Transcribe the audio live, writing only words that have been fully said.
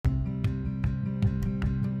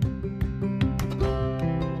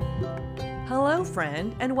Hello,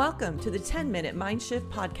 friend, and welcome to the 10-Minute Mind Shift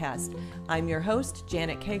Podcast. I'm your host,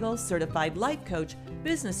 Janet Cagle, certified life coach,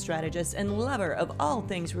 business strategist, and lover of all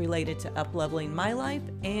things related to up-leveling my life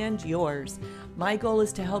and yours. My goal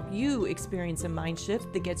is to help you experience a mind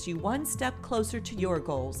shift that gets you one step closer to your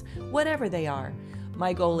goals, whatever they are.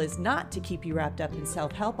 My goal is not to keep you wrapped up in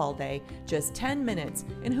self-help all day, just 10 minutes.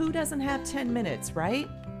 And who doesn't have 10 minutes, right?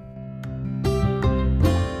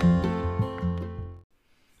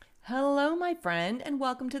 Hello, my friend, and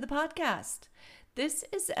welcome to the podcast. This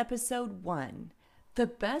is episode 1. The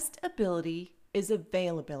best ability is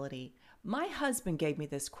availability. My husband gave me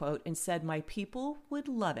this quote and said my people would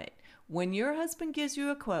love it. When your husband gives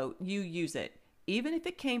you a quote, you use it. Even if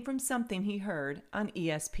it came from something he heard on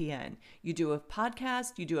ESPN. You do a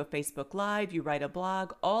podcast, you do a Facebook Live, you write a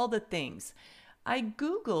blog, all the things. I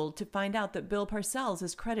Googled to find out that Bill Parcells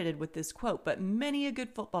is credited with this quote, but many a good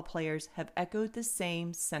football players have echoed the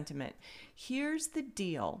same sentiment. Here's the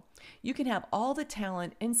deal. You can have all the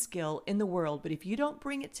talent and skill in the world, but if you don't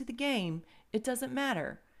bring it to the game, it doesn't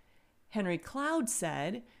matter. Henry Cloud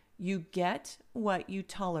said, "You get what you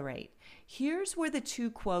tolerate." Here's where the two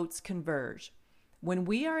quotes converge. When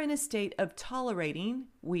we are in a state of tolerating,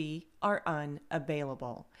 we are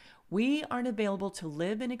unavailable. We aren't available to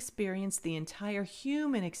live and experience the entire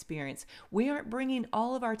human experience. We aren't bringing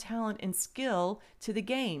all of our talent and skill to the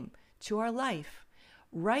game, to our life.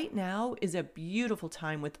 Right now is a beautiful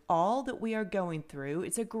time with all that we are going through.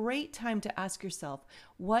 It's a great time to ask yourself,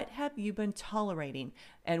 what have you been tolerating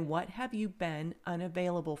and what have you been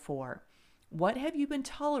unavailable for? What have you been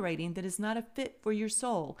tolerating that is not a fit for your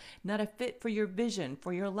soul, not a fit for your vision,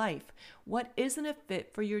 for your life? What isn't a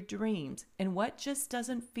fit for your dreams, and what just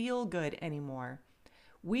doesn't feel good anymore?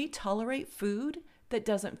 We tolerate food that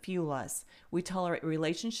doesn't fuel us. We tolerate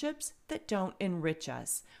relationships that don't enrich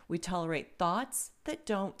us. We tolerate thoughts that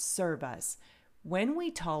don't serve us. When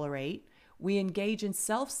we tolerate, we engage in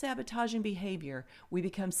self-sabotaging behavior. We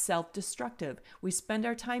become self-destructive. We spend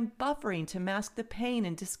our time buffering to mask the pain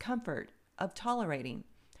and discomfort of tolerating.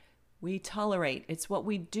 We tolerate. It's what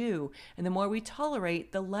we do. And the more we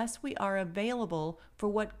tolerate, the less we are available for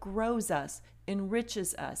what grows us,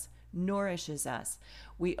 enriches us, nourishes us.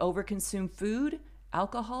 We overconsume food,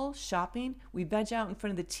 alcohol, shopping. We veg out in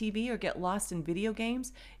front of the TV or get lost in video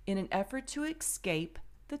games in an effort to escape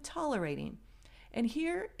the tolerating. And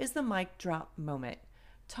here is the mic drop moment.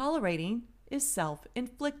 Tolerating is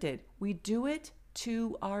self-inflicted. We do it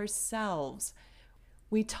to ourselves.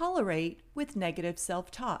 We tolerate with negative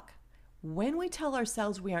self-talk. When we tell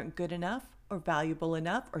ourselves we aren't good enough, or valuable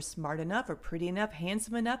enough, or smart enough, or pretty enough,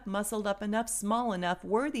 handsome enough, muscled up enough, small enough,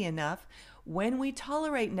 worthy enough, when we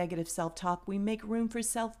tolerate negative self-talk, we make room for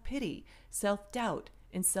self-pity, self-doubt,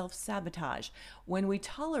 and self-sabotage. When we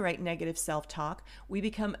tolerate negative self-talk, we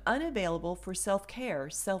become unavailable for self-care,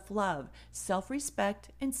 self-love, self-respect,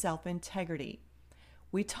 and self-integrity.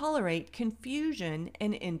 We tolerate confusion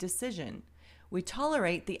and indecision. We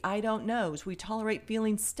tolerate the I don't knows. We tolerate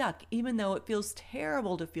feeling stuck, even though it feels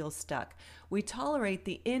terrible to feel stuck. We tolerate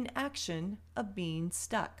the inaction of being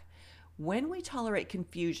stuck. When we tolerate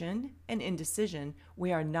confusion and indecision,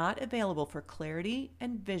 we are not available for clarity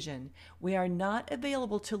and vision. We are not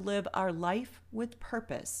available to live our life with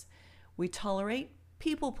purpose. We tolerate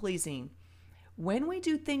people-pleasing. When we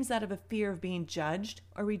do things out of a fear of being judged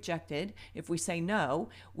or rejected, if we say no,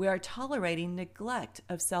 we are tolerating neglect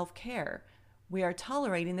of self-care. We are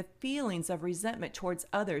tolerating the feelings of resentment towards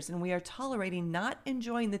others, and we are tolerating not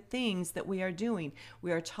enjoying the things that we are doing.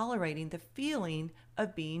 We are tolerating the feeling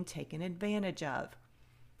of being taken advantage of.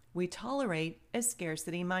 We tolerate a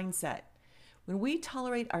scarcity mindset. When we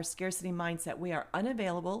tolerate our scarcity mindset, we are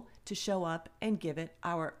unavailable to show up and give it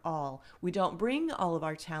our all. We don't bring all of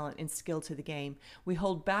our talent and skill to the game. We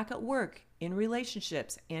hold back at work, in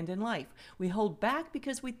relationships, and in life. We hold back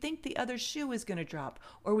because we think the other shoe is going to drop,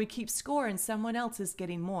 or we keep score and someone else is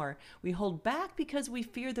getting more. We hold back because we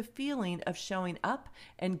fear the feeling of showing up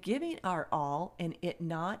and giving our all and it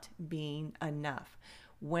not being enough.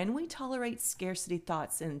 When we tolerate scarcity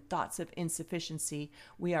thoughts and thoughts of insufficiency,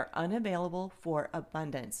 we are unavailable for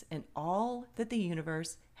abundance and all that the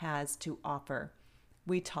universe has to offer.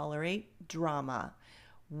 We tolerate drama.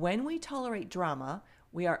 When we tolerate drama,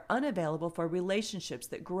 we are unavailable for relationships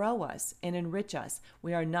that grow us and enrich us.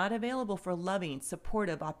 We are not available for loving,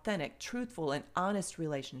 supportive, authentic, truthful, and honest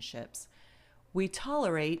relationships. We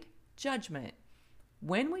tolerate judgment.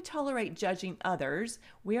 When we tolerate judging others,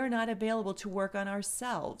 we are not available to work on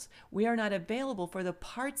ourselves. We are not available for the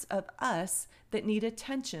parts of us that need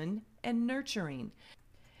attention and nurturing.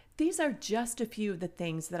 These are just a few of the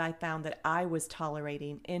things that I found that I was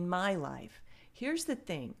tolerating in my life. Here's the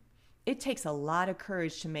thing. It takes a lot of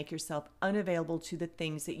courage to make yourself unavailable to the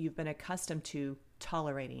things that you've been accustomed to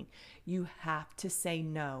tolerating. You have to say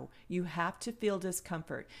no. You have to feel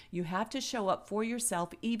discomfort. You have to show up for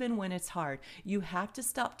yourself even when it's hard. You have to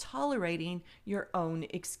stop tolerating your own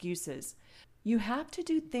excuses. You have to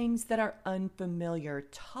do things that are unfamiliar.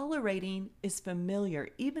 Tolerating is familiar,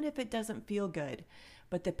 even if it doesn't feel good.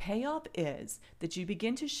 But the payoff is that you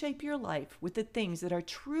begin to shape your life with the things that are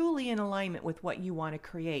truly in alignment with what you want to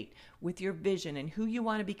create, with your vision and who you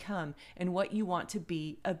want to become and what you want to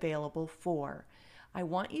be available for. I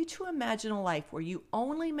want you to imagine a life where you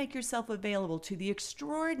only make yourself available to the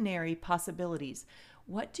extraordinary possibilities.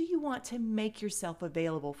 What do you want to make yourself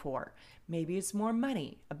available for? Maybe it's more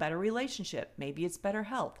money, a better relationship. Maybe it's better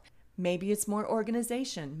health. Maybe it's more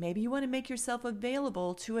organization. Maybe you want to make yourself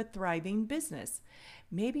available to a thriving business.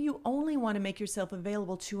 Maybe you only want to make yourself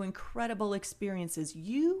available to incredible experiences.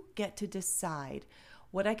 You get to decide.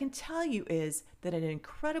 What I can tell you is that an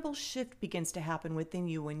incredible shift begins to happen within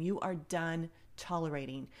you when you are done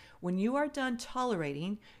tolerating. When you are done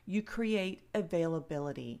tolerating, you create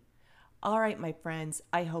availability. All right, my friends,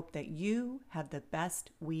 I hope that you have the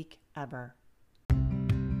best week ever.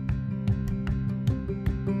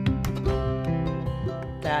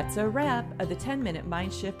 That's a wrap of the 10-Minute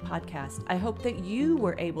Mind Shift podcast. I hope that you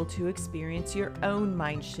were able to experience your own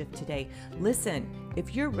mind shift today. Listen,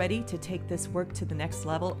 if you're ready to take this work to the next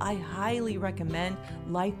level, I highly recommend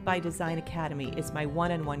Life by Design Academy. It's my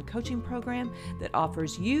one-on-one coaching program that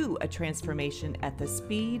offers you a transformation at the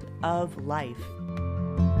speed of life.